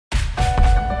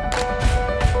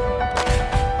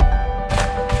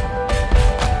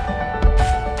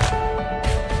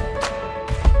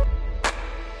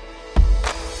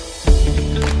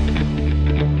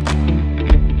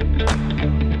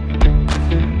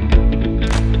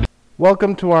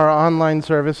Welcome to our online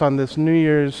service on this New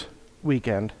Year's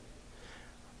weekend.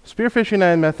 Spearfish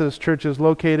United Methodist Church is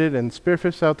located in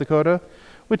Spearfish, South Dakota,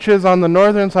 which is on the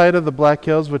northern side of the Black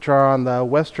Hills, which are on the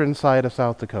western side of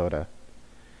South Dakota.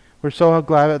 We're so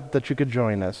glad that you could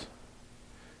join us.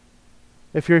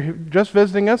 If you're just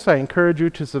visiting us, I encourage you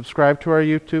to subscribe to our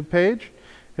YouTube page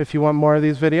if you want more of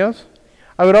these videos.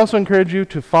 I would also encourage you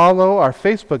to follow our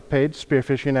Facebook page,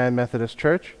 Spearfish United Methodist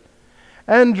Church,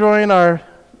 and join our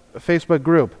Facebook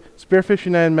group, Spearfish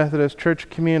United Methodist Church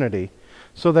Community,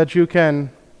 so that you can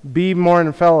be more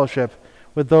in fellowship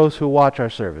with those who watch our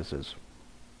services.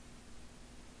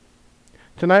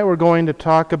 Tonight we're going to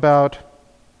talk about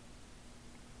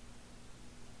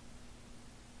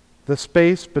the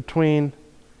space between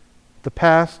the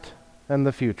past and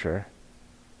the future.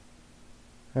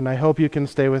 And I hope you can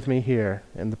stay with me here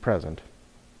in the present.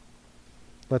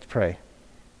 Let's pray.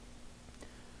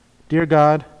 Dear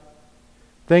God,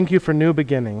 thank you for new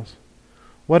beginnings.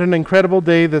 What an incredible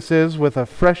day this is, with a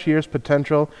fresh year's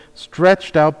potential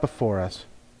stretched out before us.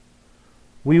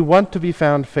 We want to be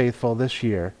found faithful this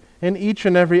year in each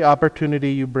and every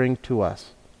opportunity you bring to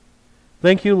us.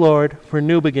 Thank you, Lord, for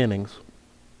new beginnings.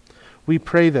 We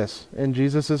pray this in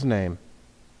Jesus' name.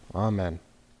 Amen.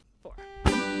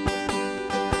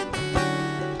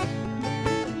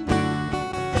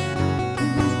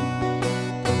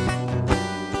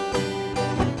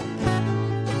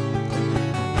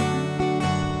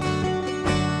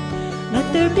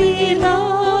 Let there be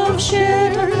love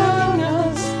shared among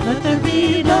us. Let there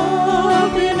be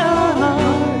love in our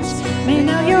hearts. May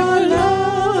now your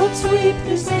love sweep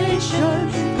this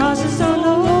nation. Cause us, O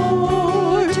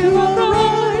Lord, to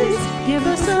arise. Give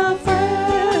us a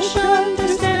fresh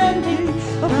understanding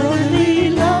of brotherly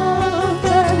love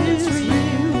that is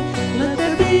real. Let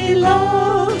there be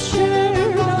love shared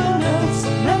among us.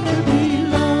 Let there be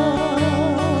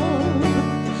love.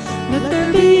 Let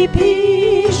there be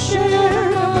peace shared.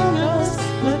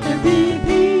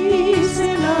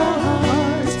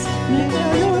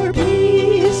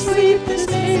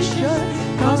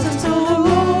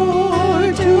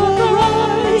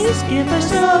 Give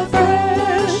us a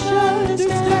fresh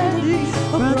understanding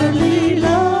of brotherly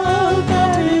love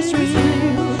that is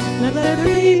real. Let there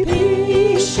be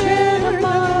peace shared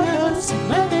among us.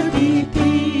 Let there be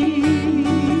peace.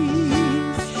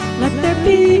 Let there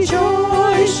be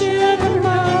joy shared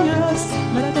among us.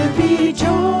 Let there be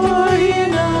joy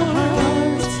in our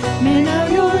hearts. May now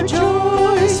your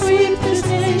joy sweep this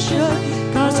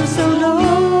nation. Cause us, O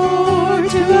Lord,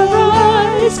 to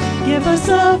arise. Give us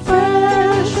a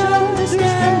fresh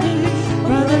understanding,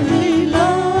 brotherly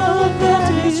love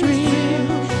that is real.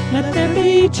 Let there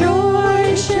be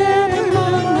joy shared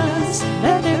among us.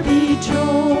 Let there be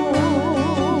joy.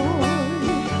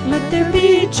 Let there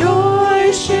be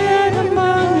joy shared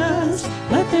among us.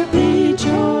 Let there be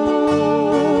joy.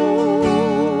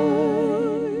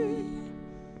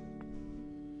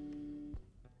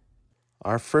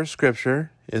 Our first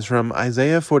scripture is from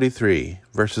Isaiah 43,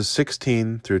 verses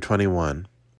 16 through 21.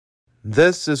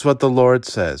 This is what the Lord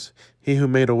says, He who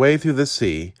made a way through the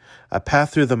sea, a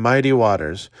path through the mighty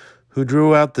waters, who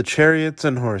drew out the chariots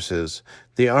and horses,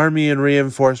 the army and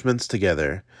reinforcements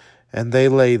together, and they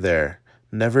lay there,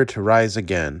 never to rise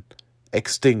again,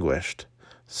 extinguished,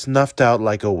 snuffed out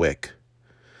like a wick.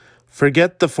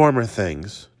 Forget the former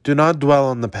things, do not dwell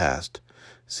on the past.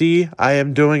 See, I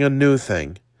am doing a new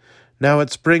thing. Now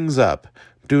it springs up.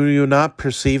 Do you not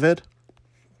perceive it?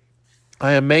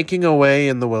 I am making a way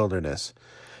in the wilderness,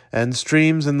 and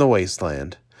streams in the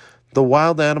wasteland. The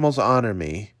wild animals honor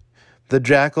me, the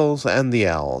jackals and the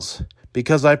owls,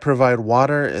 because I provide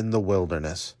water in the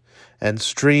wilderness, and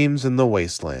streams in the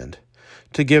wasteland,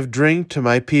 to give drink to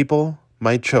my people,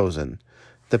 my chosen,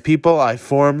 the people I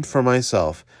formed for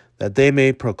myself, that they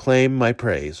may proclaim my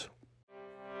praise.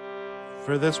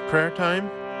 For this prayer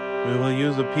time, we will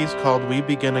use a piece called We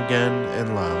Begin Again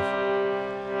in Love.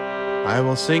 I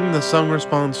will sing the song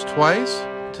response twice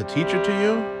to teach it to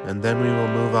you, and then we will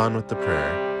move on with the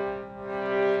prayer.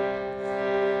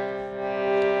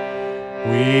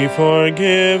 We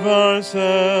forgive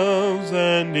ourselves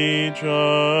and each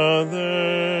other.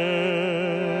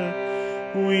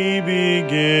 We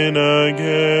begin again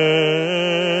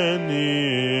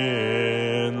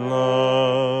in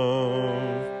love.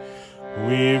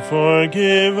 We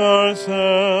forgive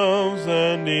ourselves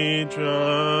and each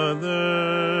other.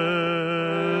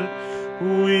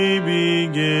 We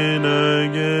begin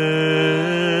again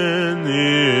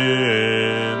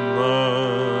in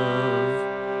love.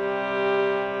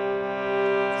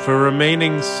 For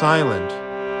remaining silent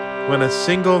when a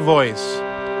single voice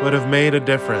would have made a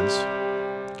difference.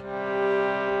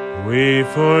 We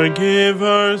forgive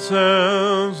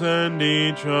ourselves and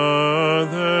each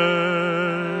other.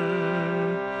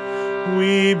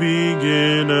 We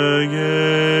begin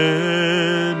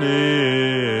again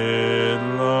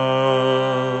in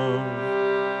love.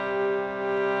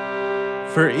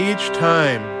 For each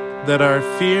time that our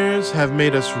fears have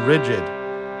made us rigid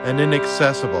and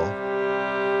inaccessible,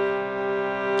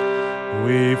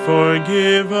 we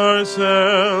forgive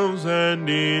ourselves and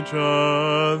each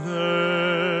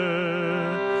other.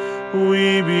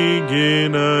 We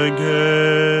begin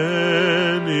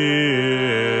again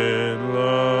in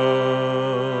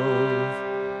love.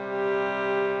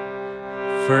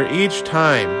 For each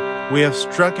time we have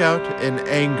struck out in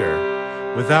anger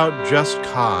without just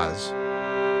cause,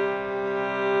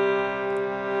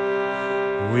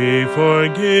 we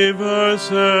forgive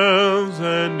ourselves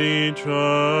and each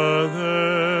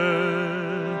other.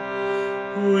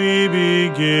 We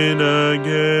begin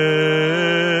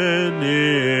again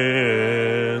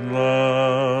in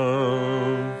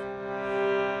love.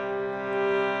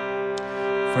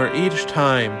 For each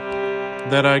time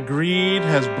that our greed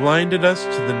has blinded us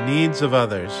to the needs of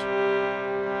others,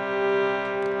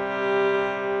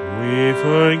 we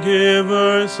forgive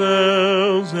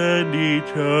ourselves and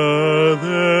each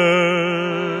other.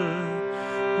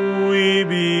 We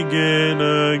begin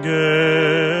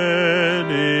again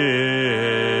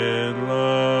in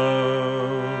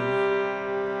love.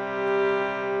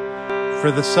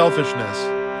 For the selfishness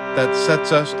that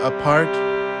sets us apart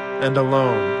and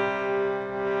alone,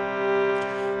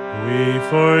 we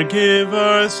forgive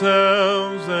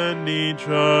ourselves and each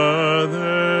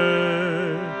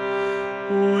other.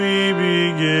 We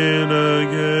begin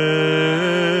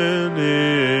again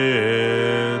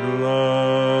in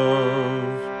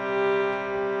love.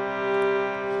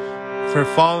 For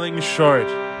falling short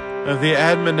of the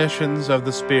admonitions of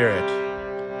the Spirit,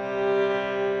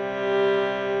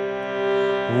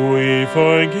 we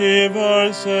forgive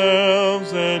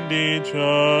ourselves and each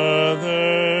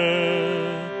other.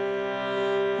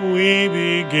 We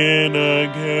begin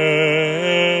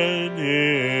again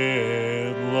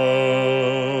in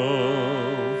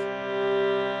love.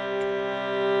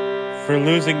 For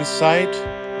losing sight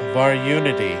of our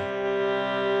unity,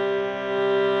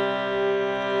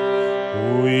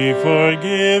 we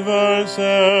forgive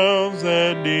ourselves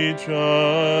and each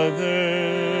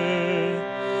other.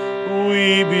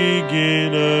 We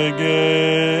begin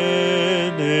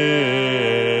again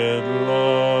in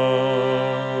love.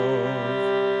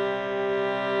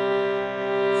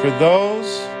 For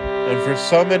those and for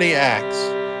so many acts,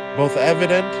 both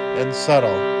evident and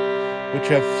subtle, which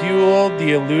have fueled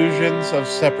the illusions of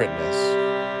separateness,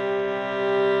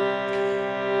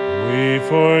 we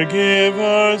forgive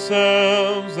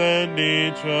ourselves and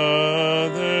each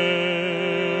other.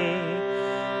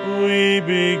 We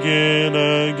begin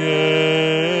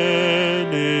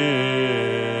again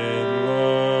in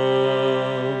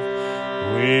love.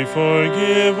 We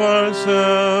forgive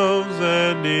ourselves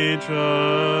and each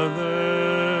other.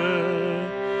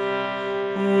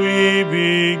 We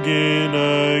begin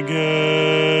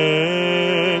again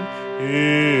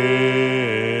in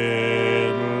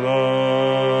love.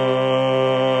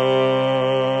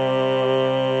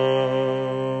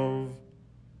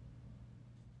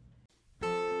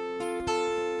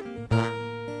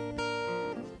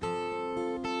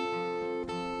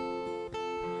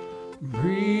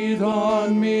 Breathe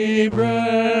on me,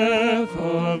 breath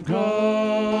of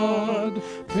God,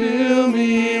 fill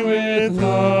me with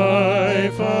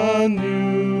life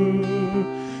anew,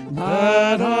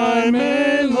 that I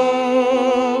may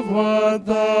love what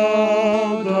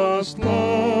thou dost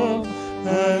love,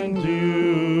 and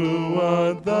do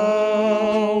what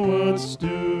thou wouldst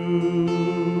do.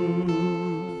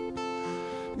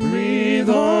 Breathe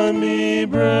on me,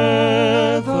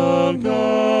 breath of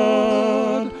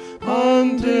God,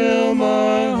 until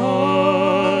my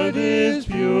heart is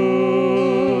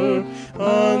pure,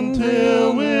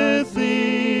 until with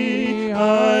thee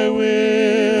I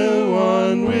will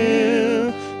one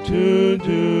will to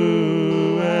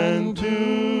do and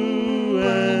to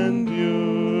endure.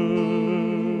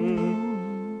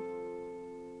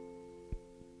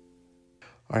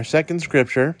 Our second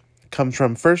scripture comes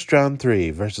from 1 John 3,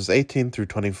 verses 18 through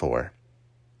 24.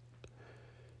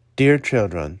 Dear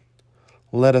children,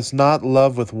 let us not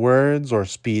love with words or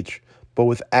speech, but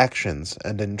with actions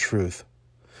and in truth.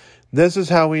 This is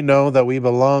how we know that we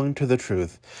belong to the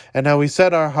truth, and how we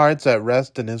set our hearts at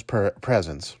rest in His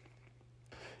presence.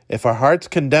 If our hearts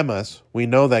condemn us, we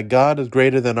know that God is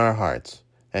greater than our hearts,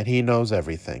 and He knows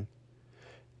everything.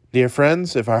 Dear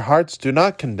friends, if our hearts do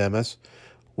not condemn us,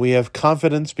 we have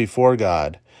confidence before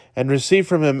God, and receive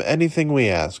from him anything we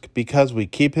ask, because we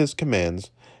keep his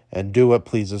commands and do what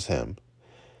pleases him.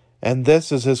 And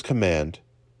this is his command,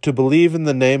 to believe in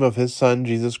the name of his Son,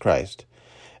 Jesus Christ,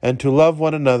 and to love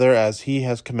one another as he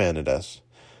has commanded us.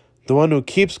 The one who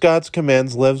keeps God's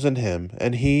commands lives in him,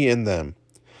 and he in them.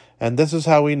 And this is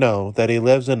how we know that he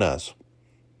lives in us.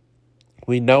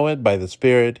 We know it by the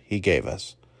Spirit he gave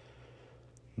us.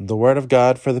 The word of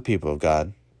God for the people of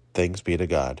God. Thanks be to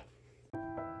God.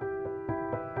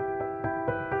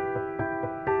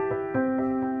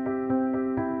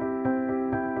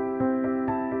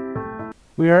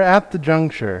 We are at the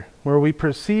juncture where we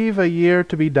perceive a year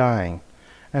to be dying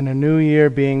and a new year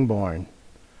being born.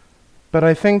 But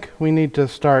I think we need to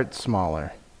start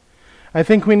smaller. I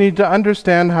think we need to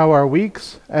understand how our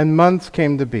weeks and months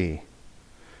came to be.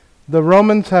 The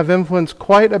Romans have influenced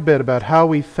quite a bit about how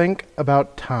we think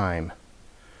about time.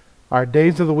 Our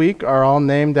days of the week are all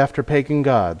named after pagan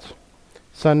gods.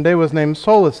 Sunday was named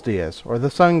Solus Dies, or the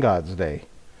sun god's day.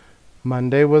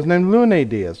 Monday was named Lunae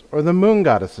Dies, or the moon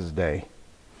goddess's day.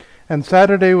 And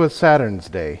Saturday was Saturn's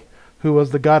day, who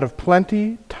was the god of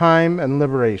plenty, time, and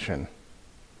liberation.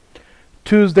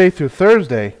 Tuesday through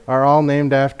Thursday are all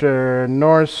named after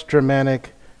Norse,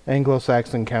 Germanic,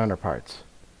 Anglo-Saxon counterparts.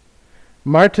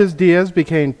 Martes Dies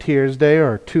became Tyr's Day,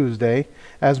 or Tuesday,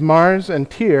 as Mars and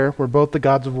Tyr were both the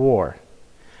gods of war.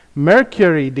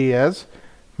 Mercury Dies,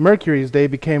 Mercury's day,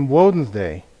 became Woden's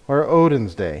Day, or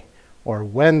Odin's Day, or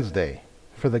Wednesday,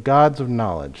 for the gods of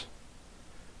knowledge.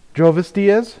 Jovis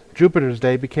Dies, Jupiter's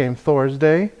day, became Thor's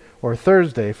Day, or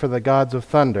Thursday, for the gods of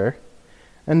thunder.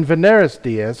 And Veneris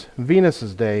Dies,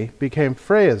 Venus's day, became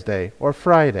Freya's day, or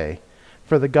Friday,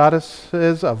 for the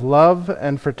goddesses of love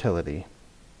and fertility.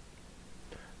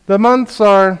 The months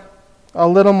are a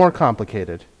little more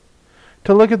complicated.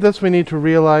 To look at this, we need to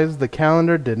realize the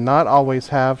calendar did not always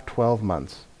have 12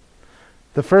 months.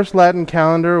 The first Latin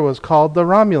calendar was called the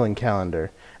Romulan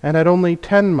calendar, and had only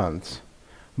 10 months.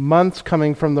 Months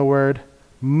coming from the word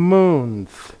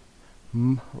moonth,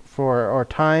 or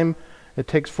time it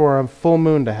takes for a full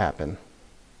moon to happen.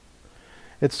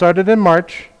 It started in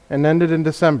March and ended in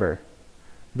December.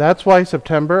 That's why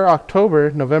September, October,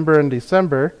 November, and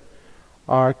December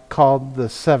are called the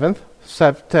 7th,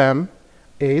 Septem,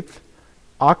 8th,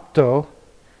 Octo,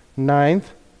 9th,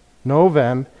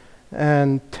 Novem,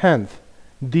 and 10th,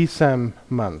 Decem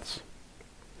months.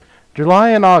 July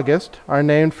and August are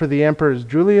named for the emperors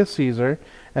Julius Caesar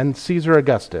and Caesar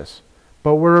Augustus,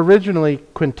 but were originally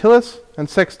Quintilis and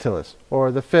Sextilis,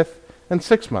 or the 5th and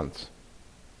 6th months.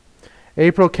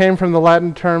 April came from the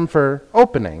Latin term for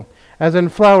opening, as in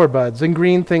flower buds and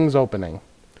green things opening.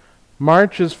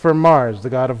 March is for Mars, the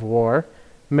god of war.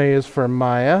 May is for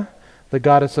Maya, the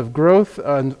goddess of growth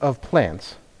and of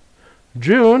plants.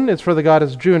 June is for the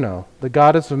goddess Juno, the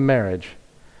goddess of marriage.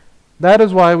 That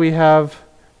is why we have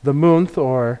the month,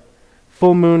 or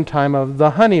full moon time, of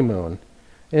the honeymoon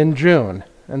in June,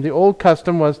 and the old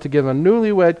custom was to give a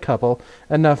newlywed couple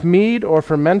enough mead or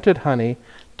fermented honey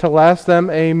to last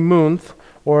them a month,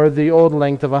 or the old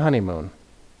length of a honeymoon.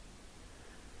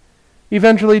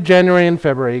 Eventually, January and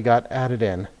February got added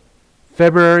in.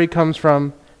 February comes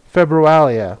from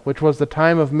Februalia, which was the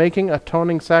time of making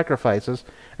atoning sacrifices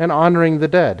and honoring the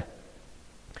dead.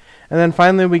 And then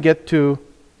finally we get to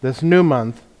this new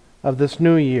month of this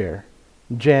new year,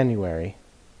 January.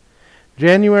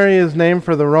 January is named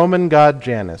for the Roman god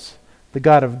Janus, the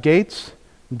god of gates,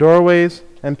 doorways,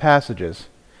 and passages.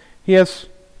 He has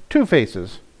two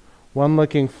faces, one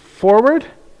looking forward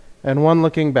and one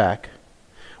looking back,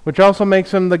 which also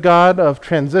makes him the god of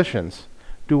transitions,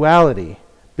 duality,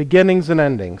 beginnings and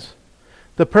endings.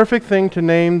 The perfect thing to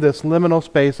name this liminal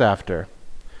space after.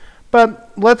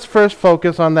 But let's first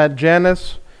focus on that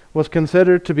Janus was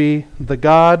considered to be the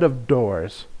god of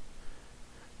doors.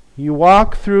 You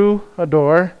walk through a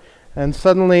door and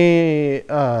suddenly,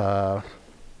 now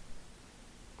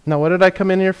what did I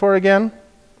come in here for again?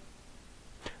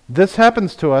 This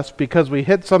happens to us because we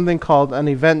hit something called an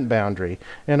event boundary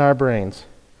in our brains.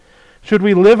 Should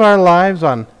we live our lives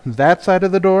on that side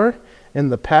of the door, in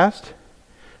the past?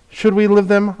 Should we live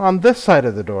them on this side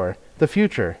of the door, the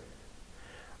future?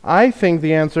 I think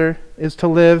the answer is to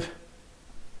live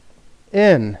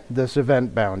in this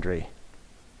event boundary.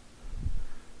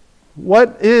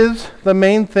 What is the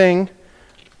main thing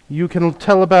you can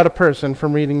tell about a person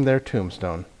from reading their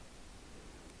tombstone?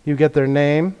 You get their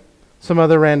name, some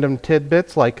other random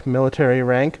tidbits like military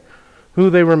rank, who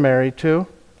they were married to,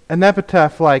 an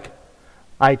epitaph like,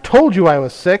 "I told you I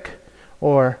was sick,"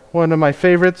 or one of my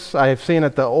favorites I have seen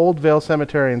at the Old Vale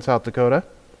Cemetery in South Dakota,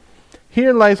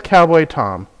 "Here lies Cowboy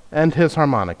Tom and his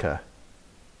harmonica."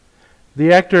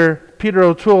 The actor Peter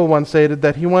O'Toole once stated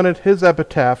that he wanted his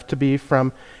epitaph to be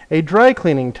from a dry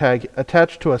cleaning tag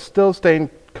attached to a still-stained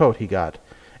coat he got.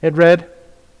 It read,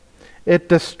 "It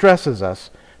distresses us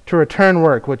to return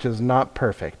work which is not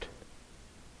perfect."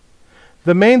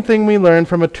 The main thing we learn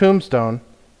from a tombstone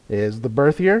is the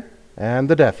birth year and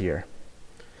the death year.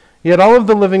 Yet all of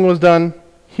the living was done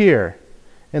here,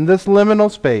 in this liminal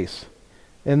space,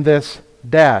 in this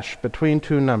dash between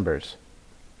two numbers.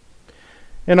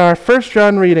 In our 1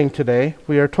 John reading today,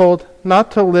 we are told not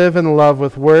to live in love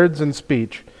with words and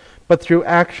speech, but through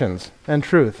actions and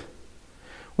truth.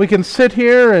 We can sit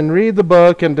here and read the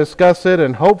book and discuss it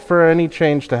and hope for any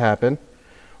change to happen.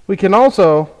 We can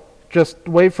also just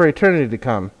wait for eternity to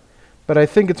come. But I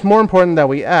think it's more important that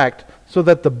we act so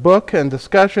that the book and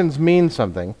discussions mean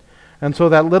something, and so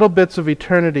that little bits of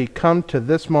eternity come to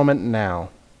this moment now.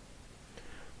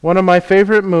 One of my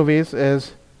favorite movies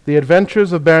is The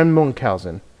Adventures of Baron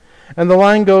Munchausen, and the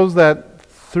line goes that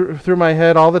through my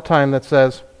head all the time that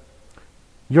says,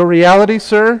 "Your reality,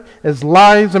 sir, is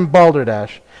lies and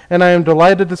balderdash, and I am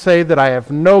delighted to say that I have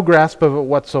no grasp of it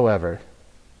whatsoever."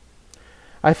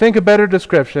 I think a better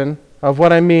description of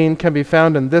what I mean can be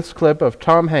found in this clip of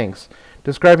Tom Hanks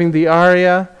describing the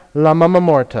aria La Mamma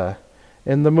Morta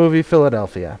in the movie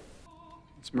Philadelphia.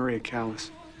 It's Maria Callas.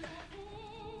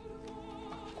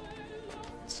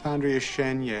 Andrea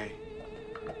Chenier.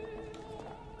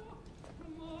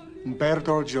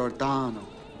 Umberto Giordano.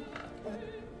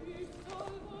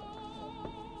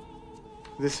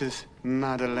 This is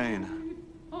Maddalena.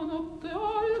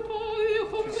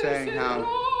 She's saying how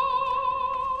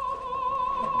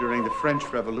during the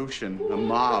French Revolution, a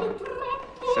mob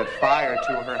set fire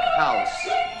to her house.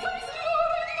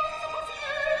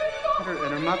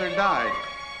 And her mother died.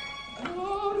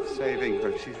 Saving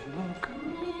her. She's, look.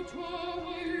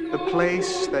 The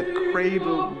place that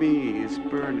cradled me is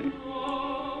burning.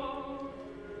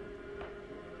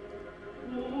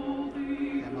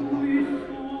 I'm alone.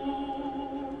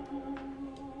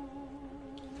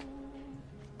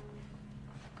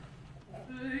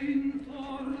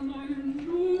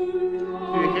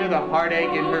 Do you hear the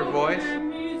heartache in her voice?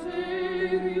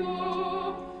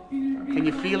 Can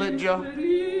you feel it, Joe?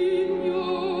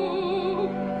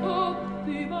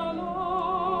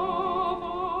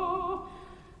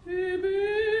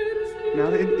 Now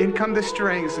in come the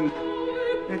strings, and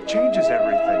it changes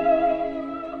everything.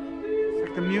 It's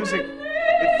like the music,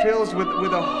 it fills with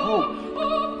a hope.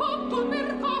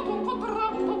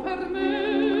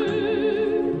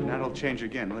 And that'll change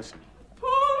again, listen.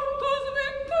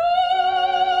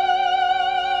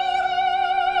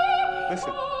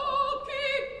 Listen.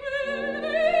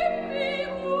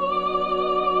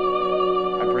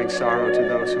 I bring sorrow to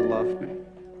those who love me.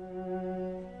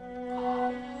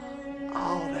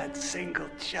 Single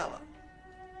cello.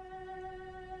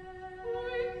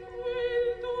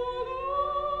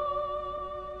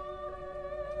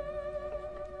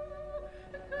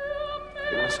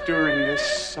 It was during this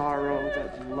sorrow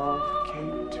that love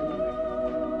came to me.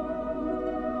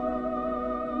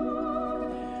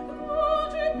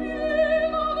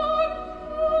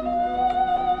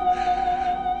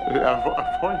 A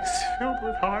voice filled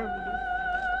with harmony.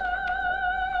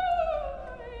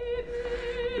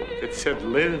 It said,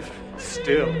 live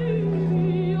still.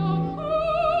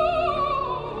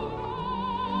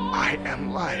 I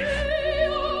am life.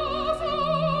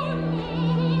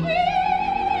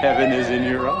 Heaven is in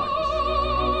your eyes.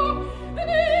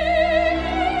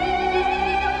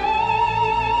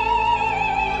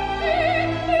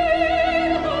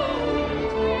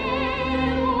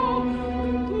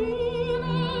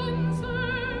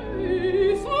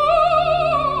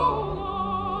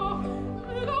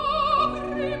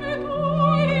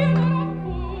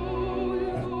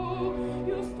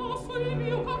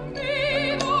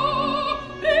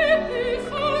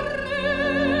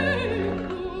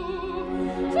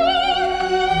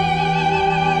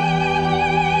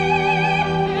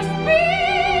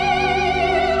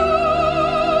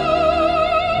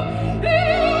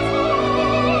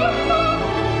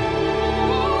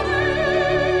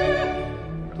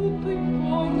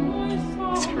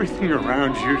 Everything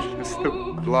around you is just the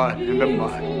blood and the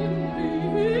mud.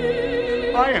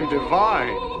 I am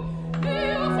divine.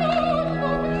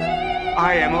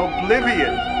 I am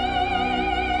oblivion.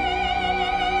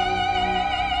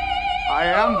 I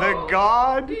am the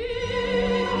God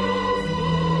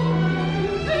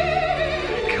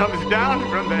that comes down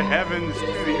from the heavens to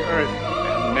the earth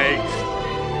and makes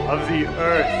of the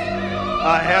earth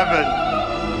a heaven.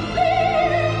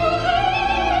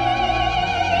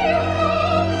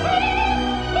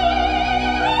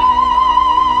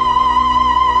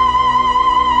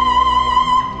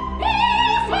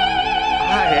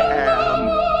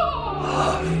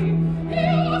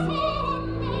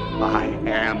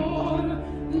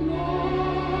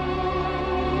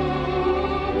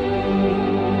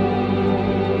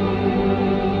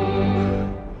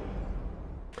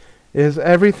 Is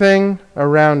everything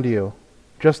around you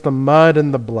just the mud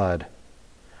and the blood?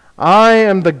 I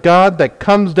am the God that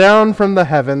comes down from the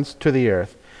heavens to the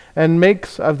earth and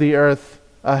makes of the earth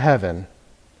a heaven.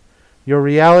 Your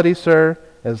reality, sir,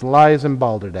 is lies in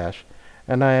balderdash,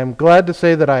 and I am glad to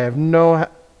say that I have no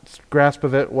grasp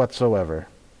of it whatsoever.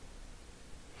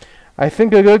 I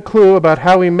think a good clue about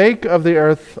how we make of the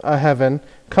earth a heaven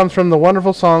comes from the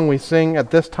wonderful song we sing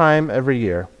at this time every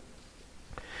year.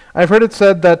 I've heard it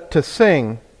said that to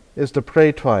sing is to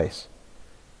pray twice.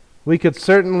 We could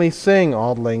certainly sing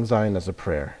Auld Lang Syne as a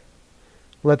prayer.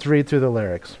 Let's read through the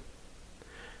lyrics.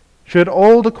 Should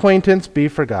old acquaintance be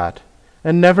forgot,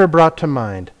 and never brought to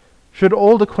mind, should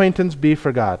old acquaintance be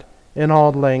forgot in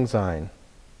Auld Lang Syne.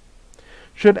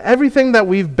 Should everything that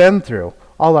we've been through,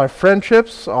 all our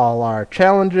friendships, all our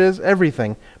challenges,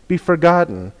 everything, be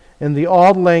forgotten in the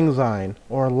Auld Lang Syne,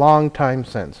 or long time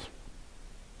since.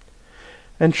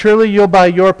 And surely you'll buy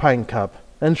your pine cup,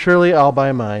 and surely I'll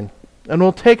buy mine, and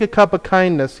we'll take a cup of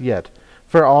kindness yet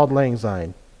for Auld Lang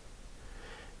Syne.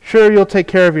 Sure, you'll take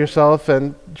care of yourself,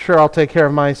 and sure, I'll take care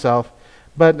of myself,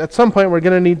 but at some point we're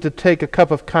going to need to take a cup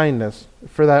of kindness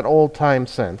for that old time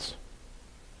sense.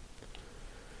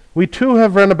 We too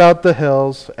have run about the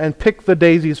hills and picked the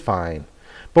daisies fine,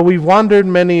 but we've wandered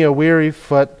many a weary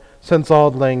foot since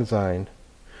Auld Lang Syne.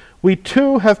 We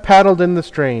too have paddled in the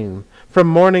stream from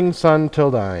morning sun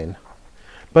till dine,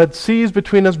 but seas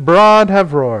between us broad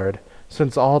have roared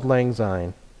since Auld Lang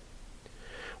Syne.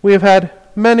 We have had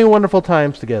many wonderful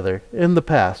times together in the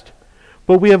past,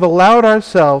 but we have allowed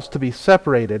ourselves to be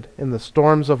separated in the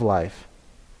storms of life.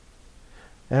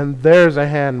 And there's a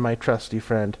hand, my trusty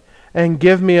friend, and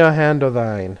give me a hand o'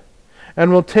 thine,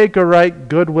 and we'll take a right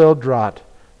goodwill draught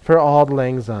for Auld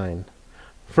Lang Syne.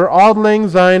 For Auld Lang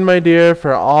Syne, my dear,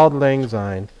 for Auld Lang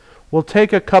Syne, we'll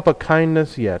take a cup of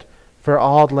kindness yet for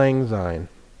Auld Lang Syne.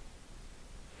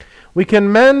 We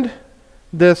can mend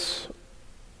this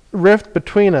rift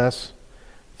between us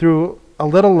through a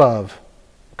little love,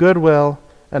 goodwill,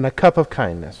 and a cup of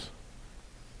kindness.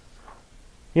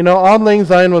 You know, Auld Lang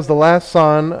Syne was the last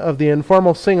song of the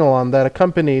informal sing-along that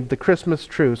accompanied the Christmas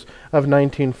truce of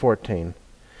 1914.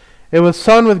 It was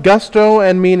sung with gusto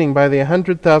and meaning by the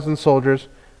 100,000 soldiers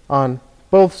on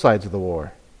both sides of the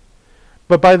war.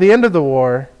 But by the end of the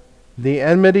war, the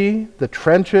enmity, the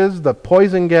trenches, the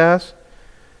poison gas,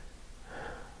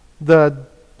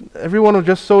 everyone was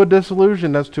just so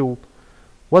disillusioned as to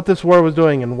what this war was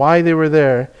doing and why they were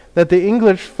there, that the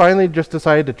English finally just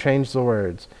decided to change the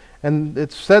words. And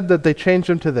it's said that they changed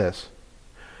them to this: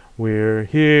 we're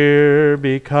here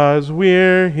because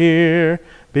we're here,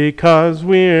 because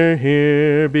we're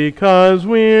here, because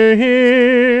we're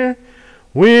here.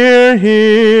 We're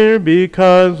here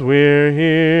because we're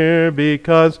here,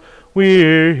 because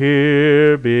we're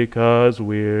here, because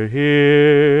we're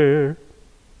here.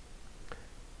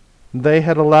 They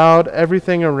had allowed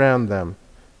everything around them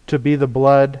to be the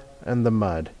blood and the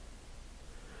mud.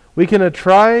 We can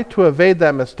try to evade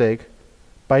that mistake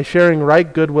by sharing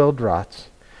right goodwill draughts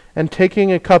and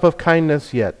taking a cup of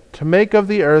kindness yet to make of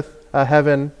the earth a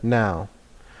heaven now,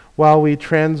 while we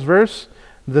transverse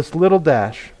this little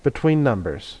dash between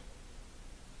numbers.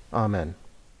 Amen.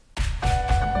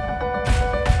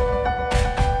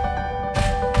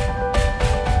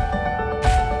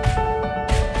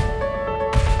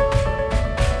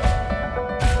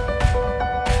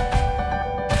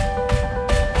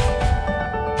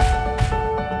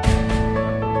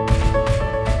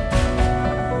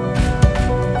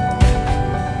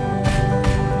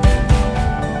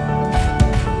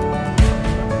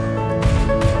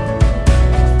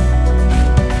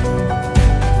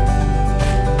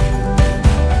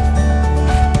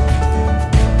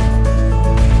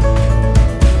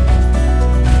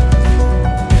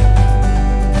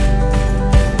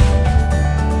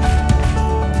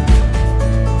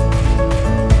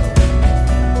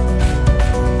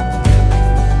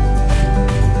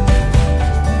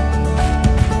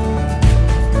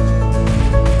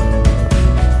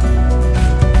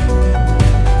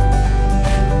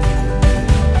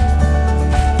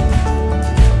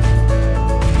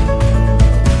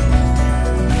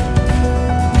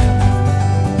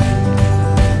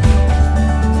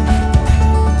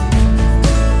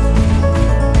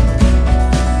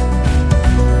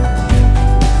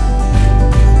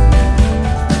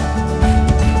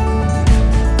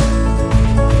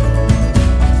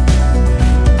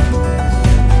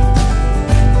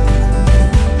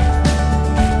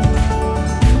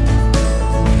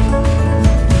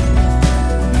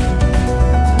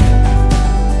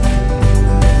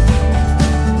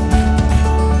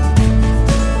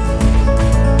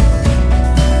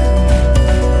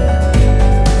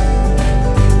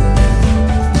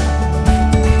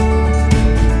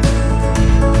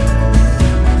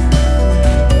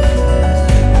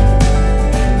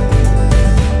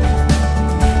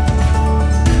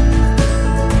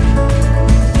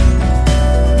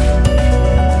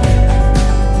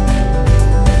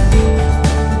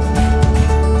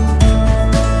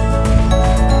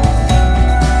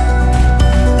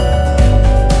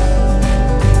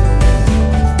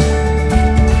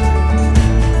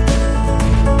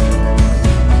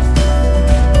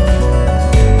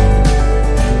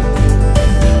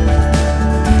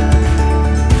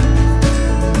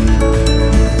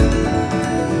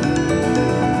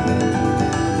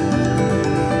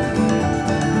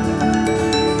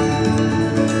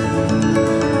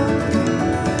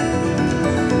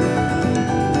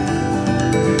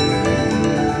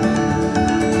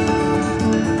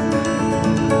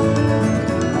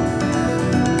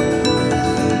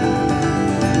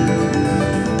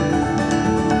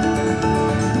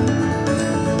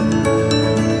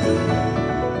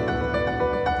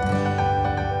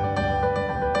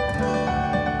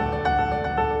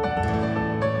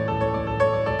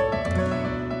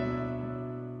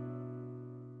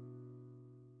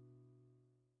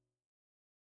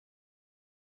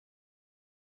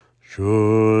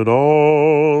 Should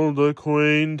old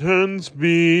acquaintance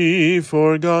be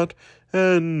forgot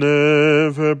and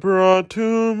never brought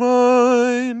to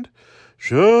mind,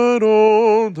 should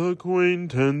old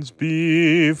acquaintance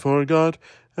be forgot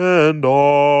and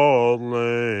auld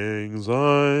lang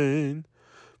syne,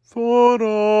 for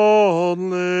auld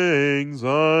lang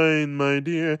syne, my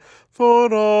dear,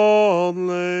 for auld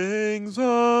lang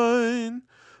syne,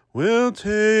 we'll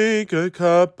take a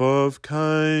cup of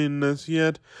kindness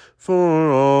yet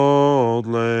for auld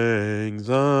lang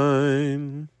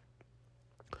syne.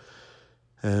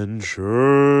 And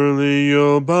surely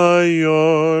you'll buy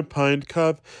your pint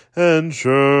cup, and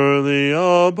surely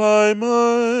I'll buy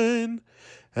mine,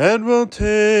 and we'll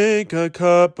take a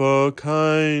cup of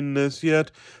kindness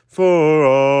yet for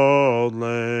auld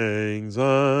lang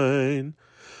syne.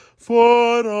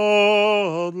 For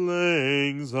auld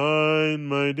lang syne,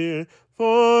 my dear,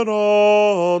 for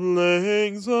auld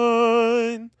lang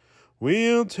syne,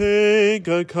 we'll take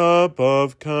a cup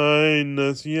of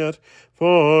kindness yet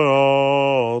for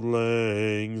auld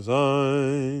lang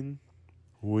syne.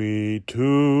 We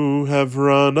too have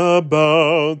run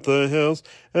about the hills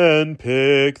and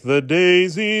picked the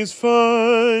daisies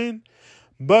fine,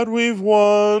 but we've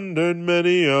wandered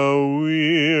many a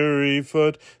weary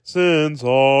foot since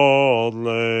auld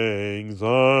lang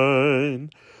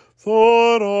syne.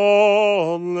 For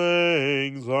auld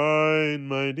lang syne,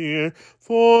 my dear,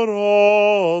 for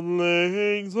auld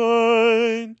lang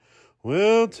syne,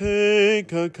 we'll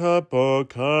take a cup of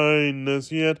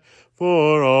kindness yet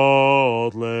for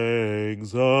auld lang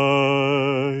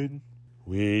syne.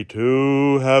 We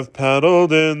too have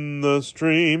paddled in the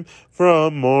stream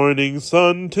from morning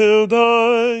sun till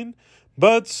dine,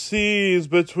 but seas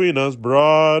between us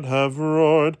broad have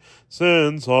roared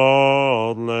since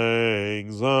auld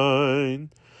lang syne.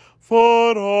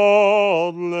 For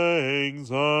auld lang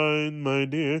syne, my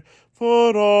dear,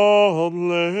 for auld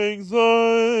lang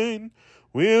syne,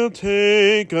 we'll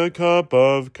take a cup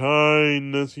of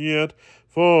kindness yet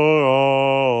for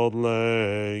auld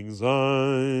lang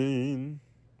syne.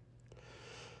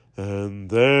 And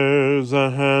there's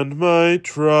a hand, my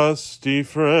trusty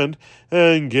friend,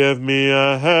 and give me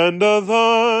a hand of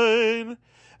thine,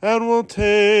 and we'll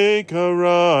take a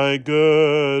right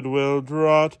goodwill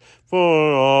draught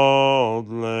for auld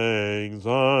lang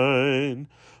syne.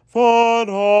 For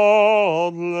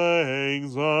auld lang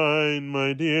syne,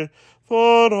 my dear,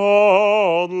 for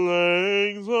auld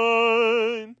lang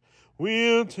syne,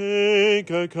 we'll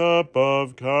take a cup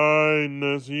of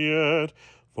kindness yet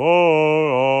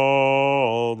for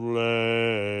auld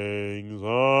lang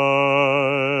syne.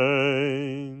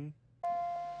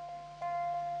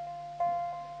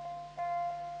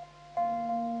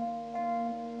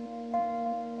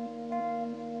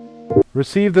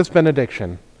 Receive this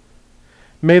benediction.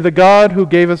 May the God who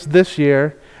gave us this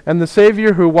year, and the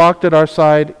Savior who walked at our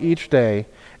side each day,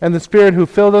 and the Spirit who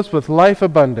filled us with life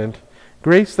abundant,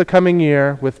 grace the coming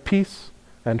year with peace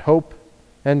and hope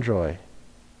and joy.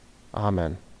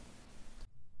 Amen.